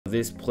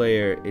this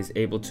player is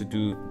able to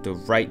do the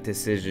right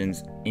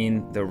decisions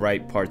in the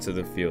right parts of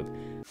the field.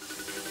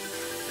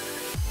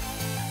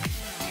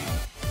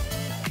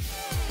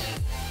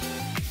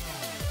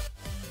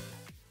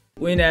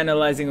 When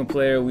analyzing a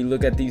player, we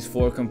look at these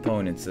four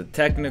components: the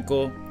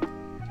technical,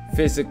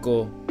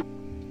 physical,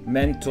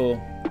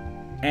 mental,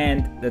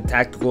 and the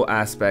tactical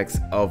aspects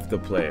of the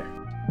player.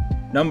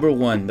 Number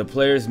one, the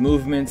player's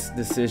movements,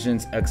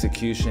 decisions,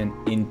 execution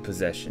in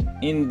possession.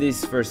 In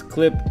this first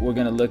clip, we're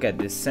going to look at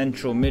this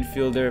central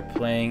midfielder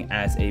playing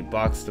as a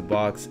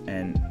box-to-box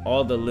and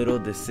all the little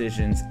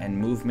decisions and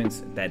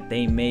movements that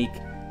they make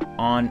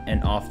on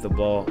and off the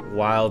ball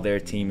while their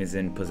team is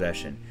in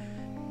possession.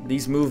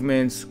 These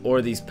movements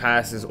or these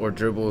passes or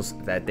dribbles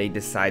that they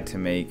decide to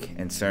make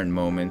in certain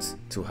moments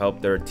to help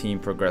their team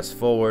progress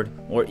forward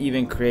or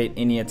even create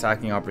any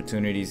attacking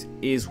opportunities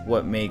is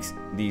what makes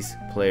these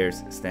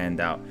players stand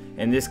out.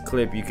 In this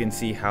clip, you can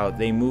see how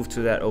they move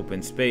to that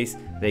open space,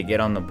 they get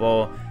on the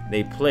ball,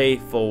 they play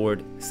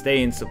forward,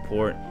 stay in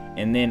support,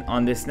 and then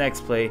on this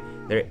next play,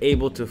 they're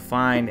able to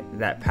find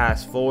that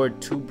pass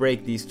forward to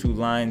break these two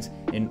lines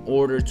in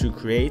order to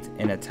create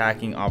an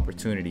attacking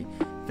opportunity.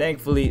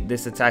 Thankfully,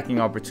 this attacking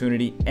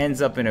opportunity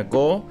ends up in a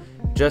goal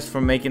just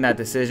from making that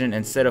decision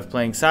instead of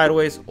playing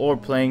sideways or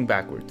playing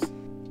backwards.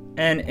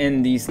 And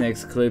in these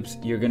next clips,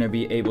 you're going to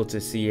be able to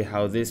see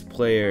how this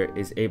player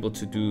is able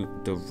to do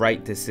the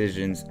right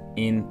decisions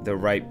in the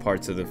right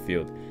parts of the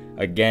field.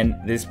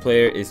 Again, this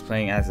player is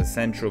playing as a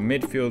central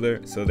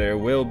midfielder, so there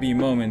will be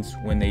moments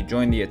when they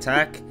join the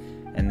attack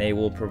and they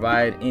will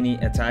provide any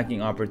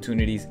attacking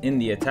opportunities in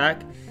the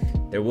attack.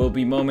 There will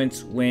be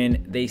moments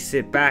when they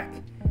sit back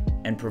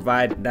and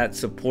provide that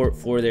support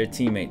for their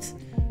teammates.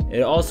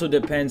 It also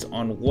depends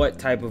on what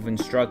type of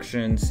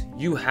instructions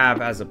you have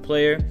as a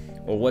player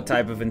or what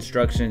type of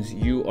instructions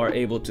you are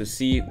able to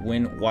see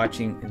when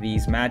watching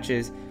these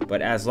matches.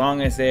 But as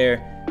long as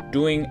they're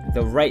doing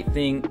the right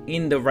thing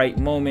in the right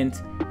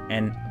moment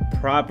and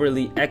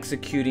properly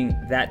executing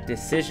that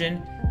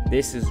decision,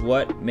 this is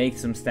what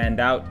makes them stand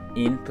out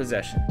in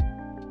possession.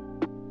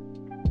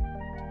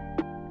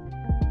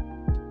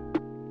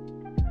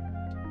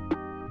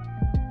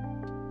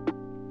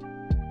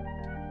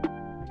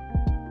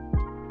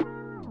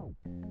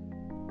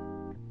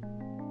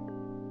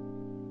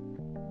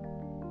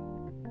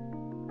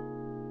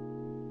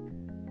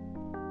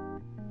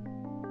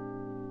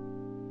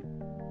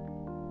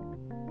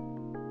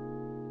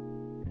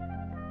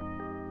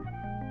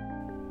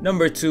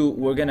 Number two,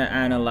 we're gonna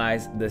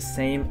analyze the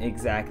same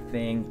exact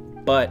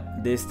thing,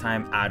 but this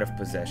time out of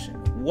possession.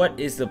 What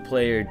is the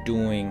player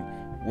doing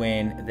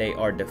when they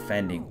are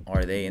defending?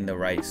 Are they in the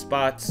right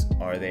spots?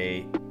 Are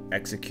they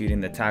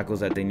executing the tackles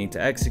that they need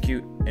to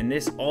execute? And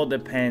this all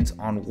depends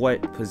on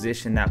what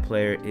position that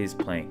player is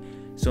playing.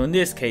 So in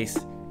this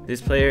case, this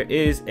player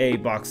is a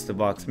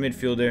box-to-box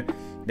midfielder.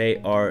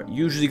 They are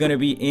usually gonna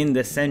be in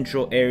the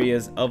central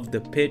areas of the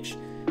pitch.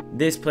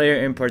 This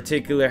player in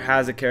particular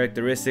has a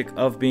characteristic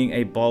of being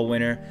a ball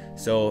winner.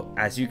 So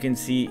as you can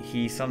see,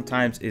 he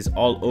sometimes is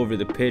all over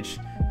the pitch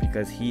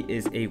because he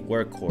is a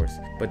workhorse.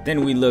 But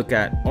then we look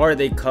at, are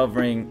they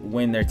covering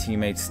when their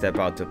teammates step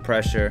out to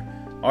pressure?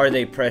 Are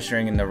they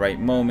pressuring in the right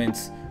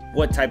moments?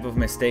 What type of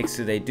mistakes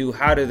do they do?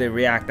 How do they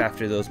react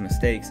after those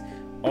mistakes?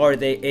 Are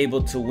they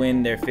able to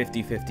win their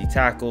 50-50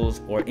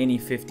 tackles or any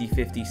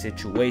 50-50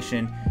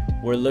 situation?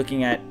 We're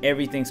looking at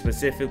everything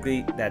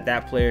specifically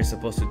that player is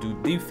supposed to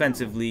do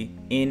defensively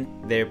in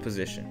their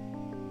position.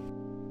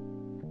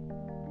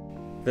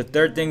 The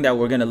third thing that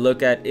we're going to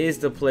look at is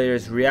the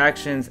player's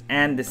reactions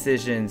and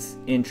decisions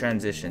in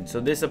transition.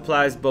 So this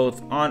applies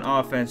both on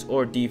offense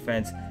or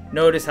defense.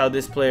 Notice how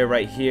this player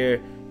right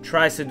here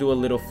tries to do a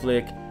little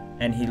flick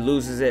and he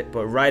loses it,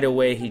 but right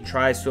away he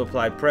tries to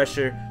apply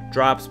pressure,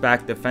 drops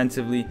back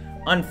defensively.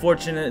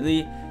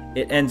 Unfortunately,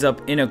 it ends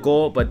up in a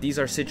goal, but these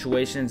are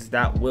situations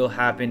that will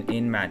happen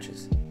in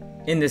matches.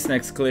 In this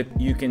next clip,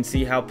 you can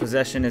see how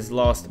possession is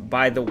lost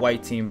by the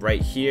white team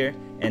right here,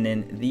 and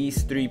then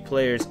these three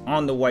players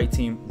on the white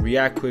team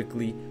react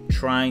quickly,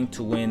 trying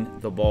to win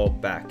the ball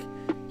back.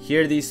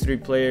 Here, these three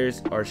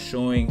players are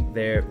showing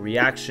their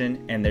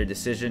reaction and their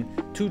decision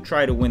to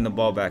try to win the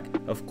ball back.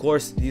 Of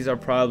course, these are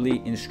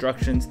probably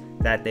instructions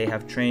that they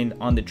have trained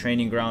on the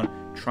training ground,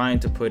 trying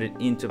to put it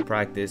into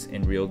practice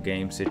in real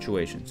game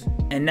situations.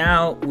 And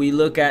now we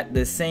look at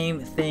the same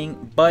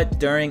thing, but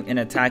during an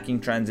attacking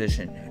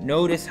transition.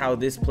 Notice how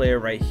this player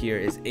right here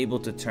is able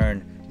to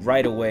turn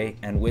right away,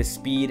 and with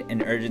speed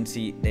and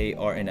urgency, they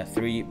are in a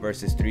 3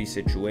 versus 3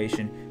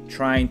 situation,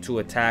 trying to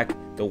attack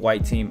the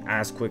white team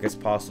as quick as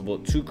possible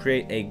to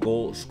create a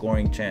goal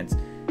scoring chance.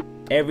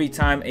 Every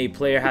time a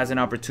player has an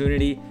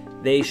opportunity,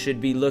 they should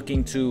be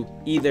looking to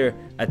either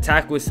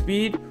attack with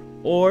speed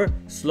or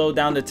slow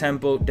down the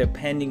tempo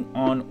depending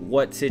on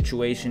what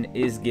situation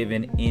is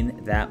given in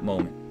that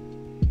moment.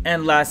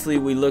 And lastly,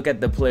 we look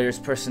at the player's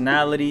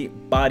personality,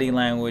 body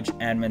language,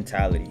 and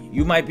mentality.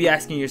 You might be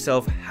asking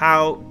yourself,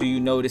 how do you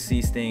notice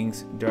these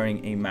things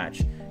during a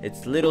match?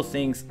 It's little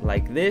things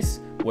like this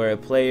where a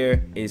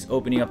player is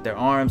opening up their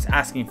arms,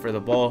 asking for the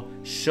ball,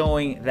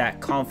 showing that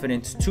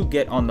confidence to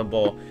get on the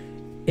ball.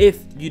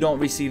 If you don't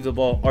receive the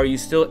ball, are you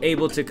still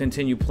able to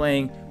continue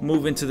playing,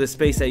 move into the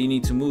space that you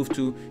need to move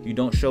to? You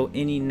don't show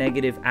any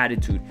negative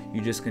attitude.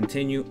 You just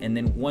continue, and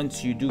then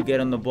once you do get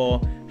on the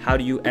ball, how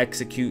do you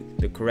execute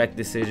the correct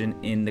decision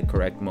in the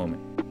correct moment?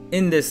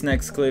 In this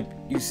next clip,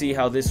 you see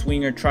how this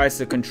winger tries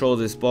to control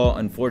this ball.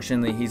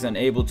 Unfortunately, he's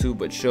unable to,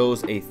 but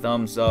shows a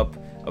thumbs up,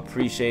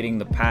 appreciating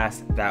the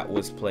pass that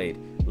was played.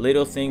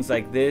 Little things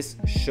like this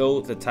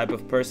show the type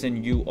of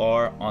person you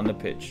are on the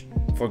pitch.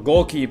 For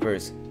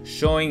goalkeepers,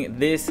 showing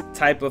this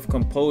type of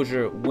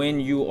composure when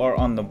you are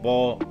on the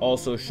ball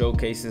also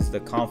showcases the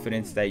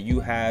confidence that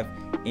you have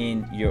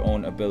in your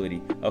own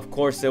ability. Of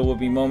course, there will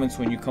be moments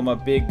when you come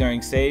up big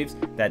during saves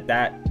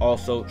that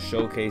also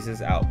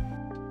showcases out.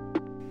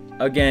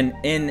 Again,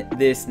 in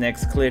this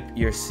next clip,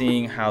 you're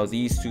seeing how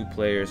these two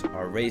players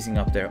are raising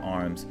up their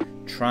arms,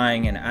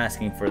 trying and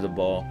asking for the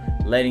ball,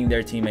 letting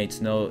their teammates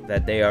know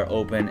that they are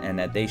open and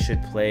that they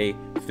should play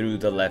through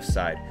the left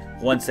side.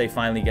 Once they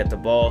finally get the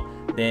ball,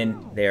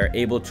 then they are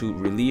able to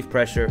relieve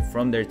pressure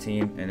from their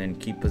team and then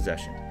keep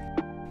possession.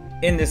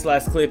 In this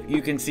last clip,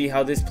 you can see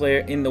how this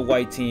player in the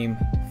white team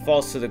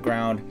falls to the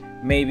ground,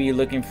 maybe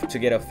looking to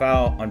get a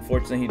foul.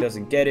 Unfortunately, he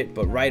doesn't get it,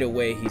 but right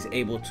away he's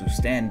able to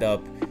stand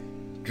up,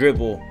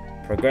 dribble,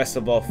 progress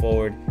the ball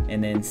forward,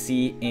 and then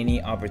see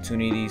any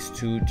opportunities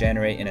to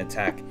generate an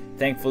attack.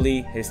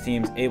 Thankfully, his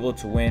team's able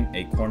to win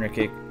a corner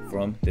kick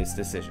from this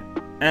decision.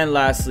 And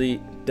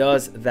lastly,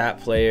 does that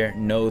player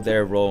know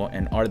their role,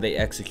 and are they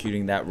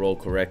executing that role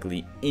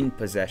correctly in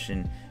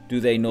possession? Do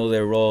they know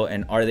their role,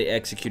 and are they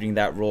executing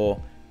that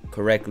role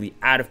correctly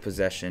out of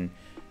possession?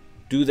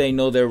 Do they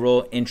know their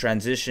role in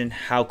transition?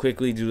 How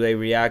quickly do they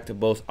react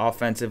both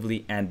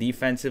offensively and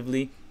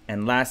defensively?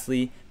 And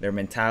lastly, their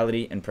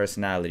mentality and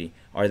personality.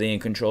 Are they in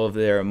control of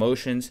their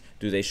emotions?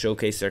 Do they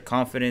showcase their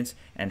confidence?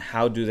 And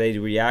how do they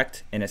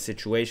react in a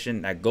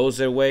situation that goes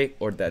their way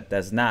or that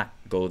does not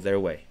go their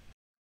way?